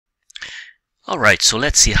Alright, so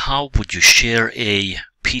let's see, how would you share a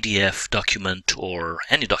PDF document or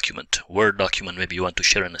any document, Word document. Maybe you want to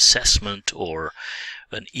share an assessment or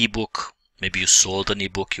an ebook. Maybe you sold an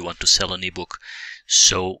ebook, you want to sell an ebook.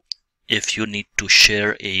 So if you need to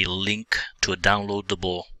share a link to a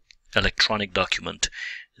downloadable electronic document,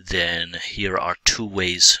 then here are 2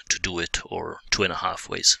 ways to do it, or 2.5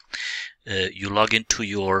 ways. You log into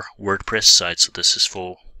your WordPress site, so this is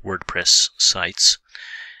for WordPress sites,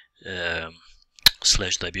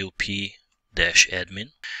 /wp-admin,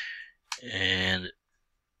 and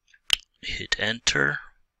hit enter.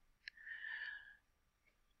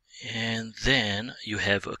 And then you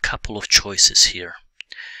have a couple of choices here.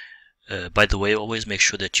 By the way, always make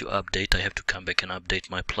sure that you update. I have to come back and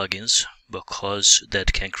update my plugins because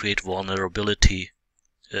that can create vulnerability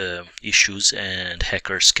issues and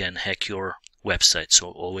hackers can hack your website.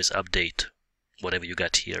 So always update whatever you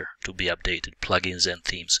got here to be updated, plugins and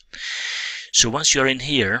themes. So once you're in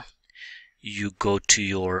here, you go to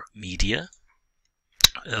your media,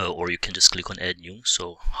 or you can just click on add new.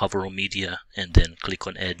 So hover on media and then click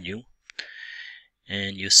on add new,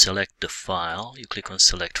 and you select the file. You click on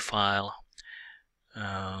select file.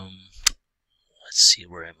 Let's see,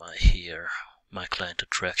 where am I here? My client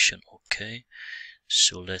attraction. Okay,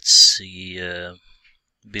 so let's see,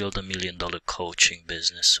 build $1 million coaching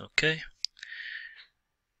business. Okay,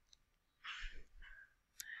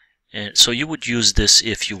 and so you would use this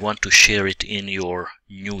if you want to share it in your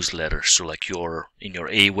newsletter. So like in your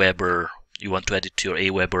Aweber, you want to add it to your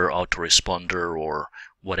Aweber autoresponder or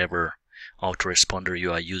whatever autoresponder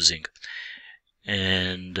you are using.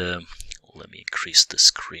 And let me increase the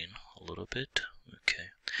screen a little bit. Okay.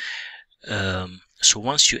 So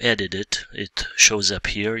once you edit it, it shows up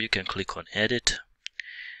here. You can click on edit,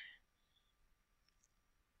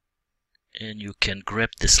 and you can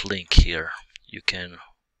grab this link here. You can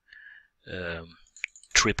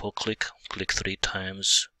triple click 3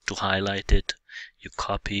 times to highlight it. You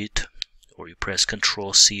copy it, or you press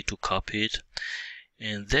Ctrl+C to copy it,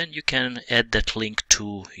 and then you can add that link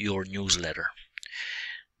to your newsletter.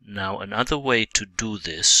 Now another way to do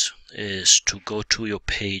this is to go to your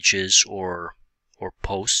pages or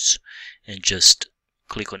posts and just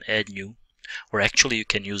click on add new, or actually you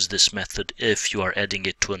can use this method if you are adding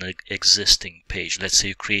it to an existing page. Let's say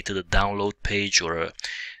you created a download page or a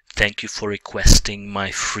thank you for requesting my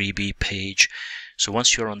freebie page. So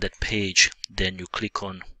once you're on that page, then you click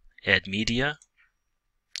on add media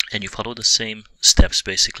and you follow the same steps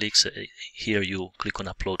basically. So here you click on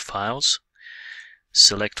upload files,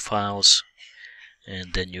 select files,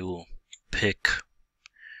 and then you pick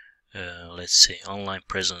let's say online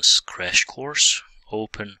presence crash course,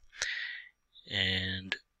 open,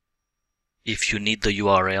 and if you need the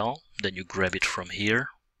URL, then you grab it from here,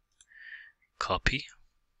 copy,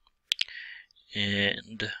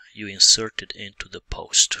 and you insert it into the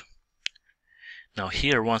post. Now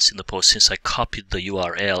here, once in the post, since I copied the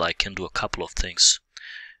URL, I can do a couple of things,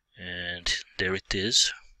 and there it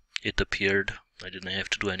is. It appeared. I didn't have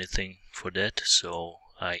to do anything for that, so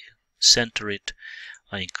I center it,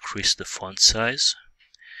 I increase the font size,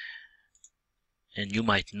 and you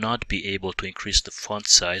might not be able to increase the font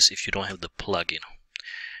size if you don't have the plugin.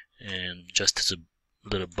 And just as a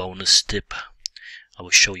little bonus tip, I will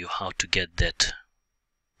show you how to get that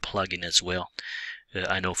plugin as well.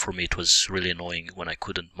 I know for me it was really annoying when I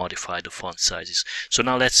couldn't modify the font sizes. So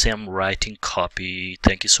now let's say I'm writing copy,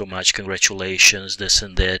 thank you so much, congratulations, this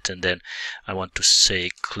and that, and then I want to say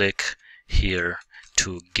click here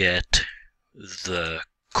to get the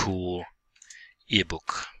cool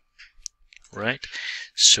ebook, right?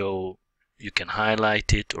 So you can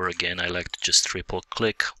highlight it, or again I like to just triple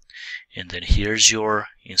click, and then here's your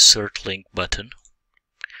insert link button,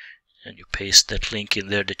 and you paste that link in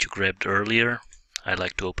there that you grabbed earlier. I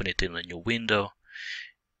like to open it in a new window,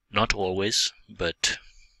 not always, but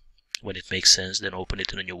when it makes sense, then open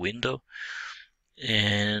it in a new window,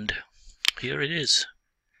 and here it is,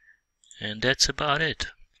 and that's about it.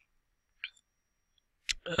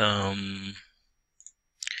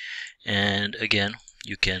 And again,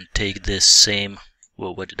 you can take this same,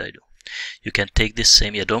 well, what did I do? You can take this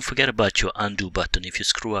same, yeah, don't forget about your undo button. If you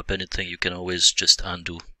screw up anything, you can always just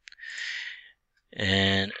undo.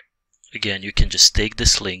 And again, you can just take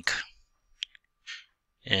this link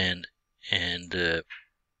and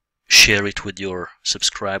share it with your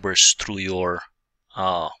subscribers through your,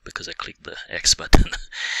 because I clicked the X button.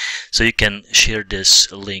 So you can share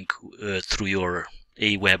this link through your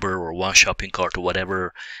Aweber or One Shopping Cart or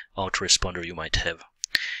whatever autoresponder you might have.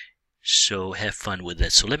 So have fun with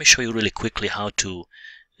that. So let me show you really quickly how to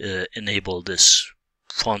enable this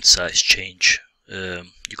font size change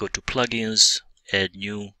you go to plugins, add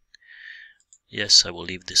new. Yes, I will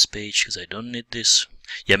leave this page because I don't need this.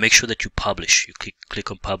 Yeah, make sure that you publish. You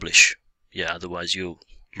click on publish. Yeah, otherwise you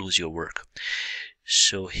lose your work.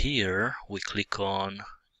 So here we click on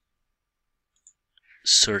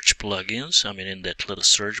search plugins. I mean, in that little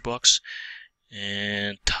search box,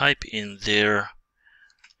 and type in there.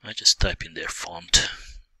 I just type in their font.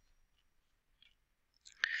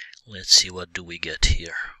 Let's see, what do we get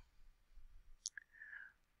here.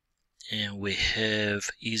 And we have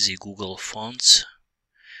easy Google fonts,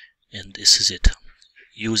 and this is it.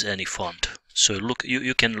 Use any font. So look,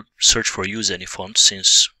 you can search for use any font,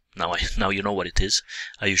 since now you know what it is.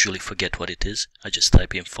 I usually forget what it is. I just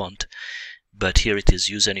type in font, but here it is,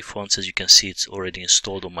 use any fonts. As you can see, it's already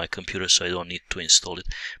installed on my computer, so I don't need to install it.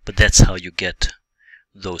 But that's how you get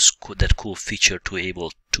that cool feature to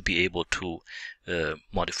be able to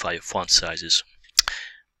modify your font sizes.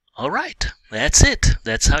 Alright, that's it.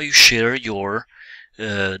 That's how you share your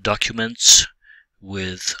documents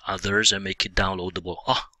with others and make it downloadable.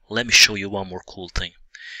 Oh, let me show you one more cool thing.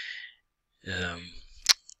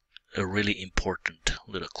 A really important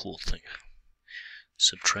little cool thing.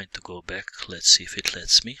 So I'm trying to go back. Let's see if it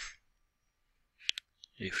lets me.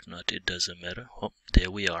 If not, it doesn't matter. Oh,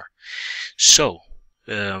 there we are. So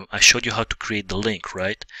I showed you how to create the link,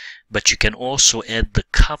 right? But you can also add the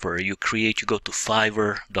cover you create. You go to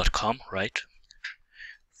Fiverr.com, right?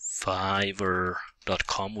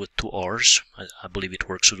 Fiverr.com with 2 R's. I believe it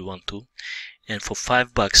works with 1 too. And for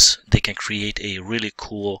 $5, they can create a really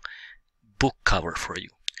cool book cover for you.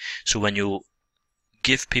 So when you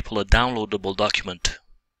give people a downloadable document,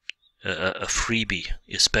 a freebie,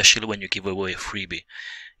 especially when you give away a freebie,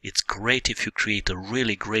 it's great if you create a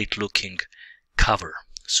really great looking cover.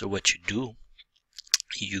 So what you do,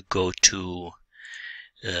 you go to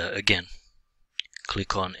again,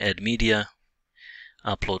 click on add media,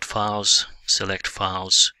 upload files, select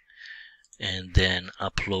files, and then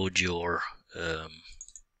upload your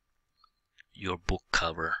book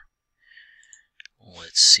cover.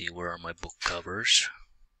 Let's see, where are my book covers?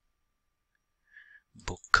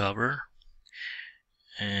 Book cover,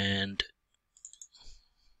 and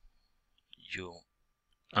you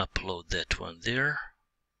upload that one there.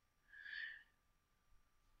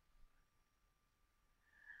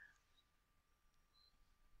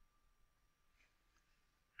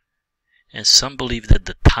 And some believe that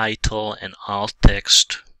the title and alt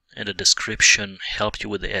text and the description help you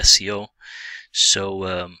with the SEO.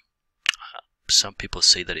 So some people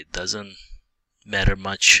say that it doesn't matter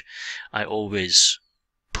much. I always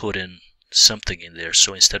put in something in there.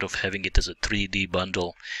 So instead of having it as a 3D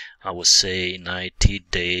bundle, I would say 90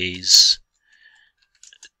 days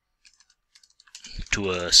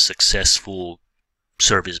to a successful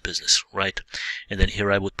service business, right? And then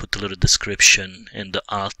here I would put a little description, and the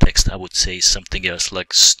alt text I would say something else,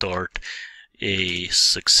 like start a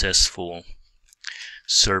successful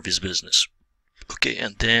service business. Okay,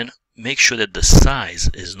 and then make sure that the size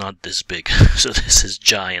is not this big. So this is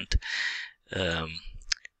giant.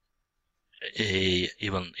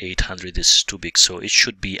 Even 800 is too big, so it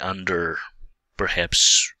should be under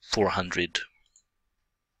perhaps 400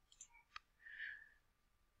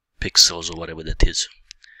 pixels or whatever that is.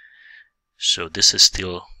 So this is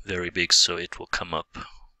still very big, so it will come up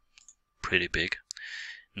pretty big.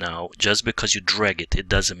 Now, just because you drag it, it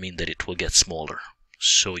doesn't mean that it will get smaller.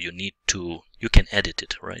 So you can edit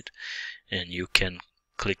it, right? And you can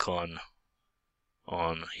click on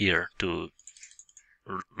here to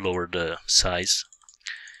lower the size,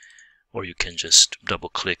 or you can just double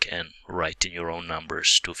click and write in your own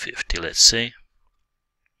numbers, 250, let's say.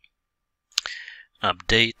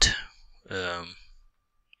 Update,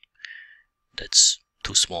 that's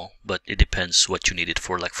too small, but it depends what you need it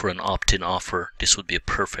for. Like for an opt-in offer, this would be a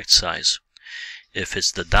perfect size. If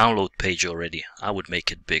it's the download page already, I would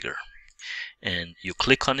make it bigger. And you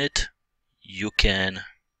click on it, you can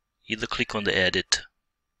either click on the edit,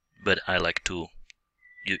 but I like to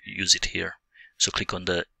use it here. So click on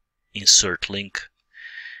the insert link,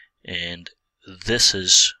 and this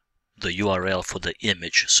is the URL for the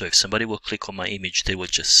image. So if somebody will click on my image, they will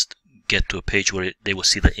just get to a page where they will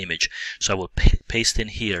see the image. So I will paste in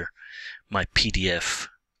here my PDF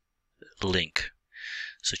link.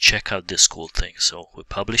 So check out this cool thing. So we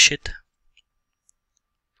publish it.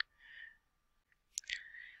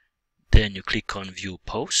 Then you click on view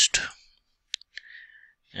post,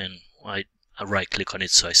 and I right click on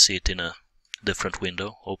it so I see it in a different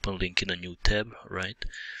window. Open link in a new tab, right?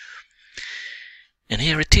 And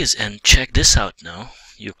here it is. And check this out now.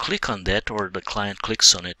 You click on that, or the client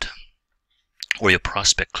clicks on it, or your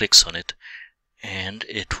prospect clicks on it, and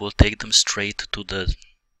it will take them straight to the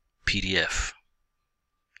PDF.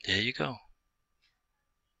 There you go.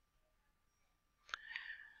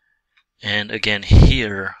 And again,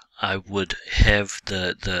 here I would have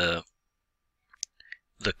the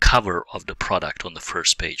cover of the product on the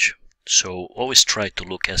first page. So always try to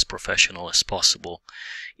look as professional as possible.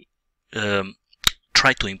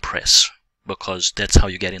 Try to impress, because that's how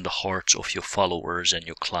you get in the hearts of your followers and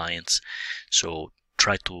your clients. So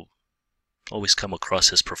try to always come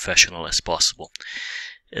across as professional as possible.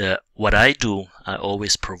 What I do, I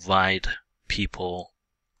always provide people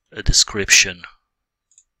a description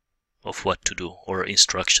of what to do, or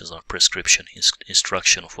instructions, or prescription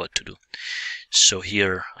instruction of what to do. So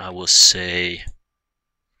here I will say,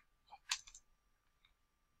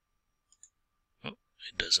 oh,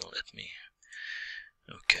 it doesn't let me.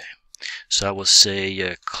 Okay, so I will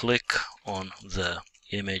say click on the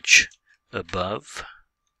image above,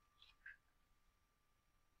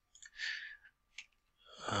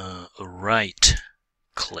 right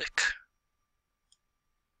click,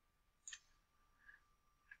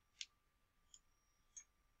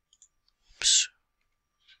 oops,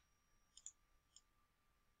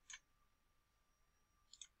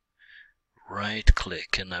 right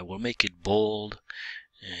click, and I will make it bold,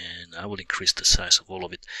 and I will increase the size of all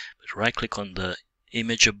of it. But right click on the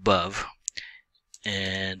image above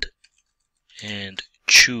and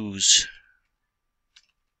choose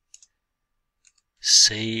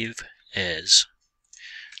save as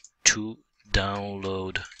to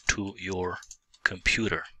download to your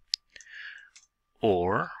computer,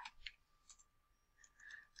 or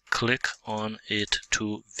click on it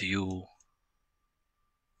to view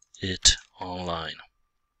it online.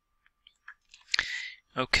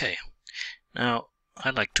 Okay, now I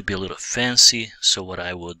like to be a little fancy, so what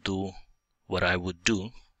I would do, I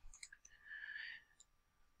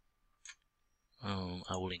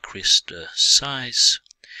will increase the size.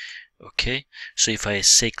 Okay, so if I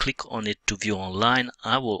say click on it to view online,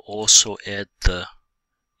 I will also add the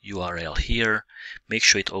URL here. Make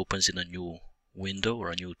sure it opens in a new window or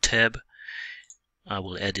a new tab. I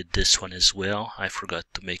will edit this one as well. I forgot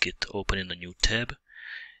to make it open in a new tab.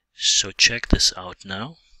 So check this out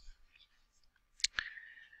now.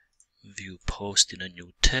 View post in a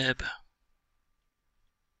new tab.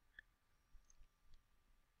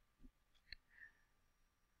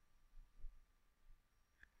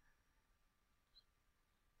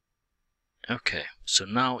 Okay, so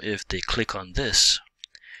now if they click on this,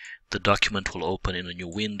 the document will open in a new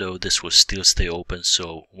window. This will still stay open,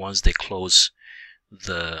 so once they close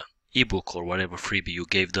the ebook or whatever freebie you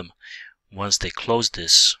gave them, once they close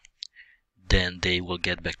this, then they will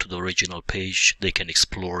get back to the original page. They can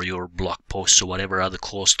explore your blog posts or whatever other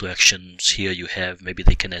calls to actions here you have. Maybe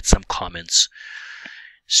they can add some comments.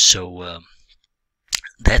 So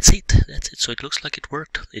that's it. So it looks like it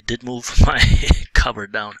worked. It did move my cover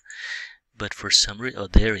down, but for some reason, oh,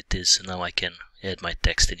 there it is. Now I can add my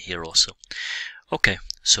text in here also. Okay,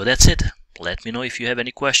 so that's it. Let me know if you have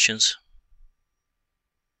any questions.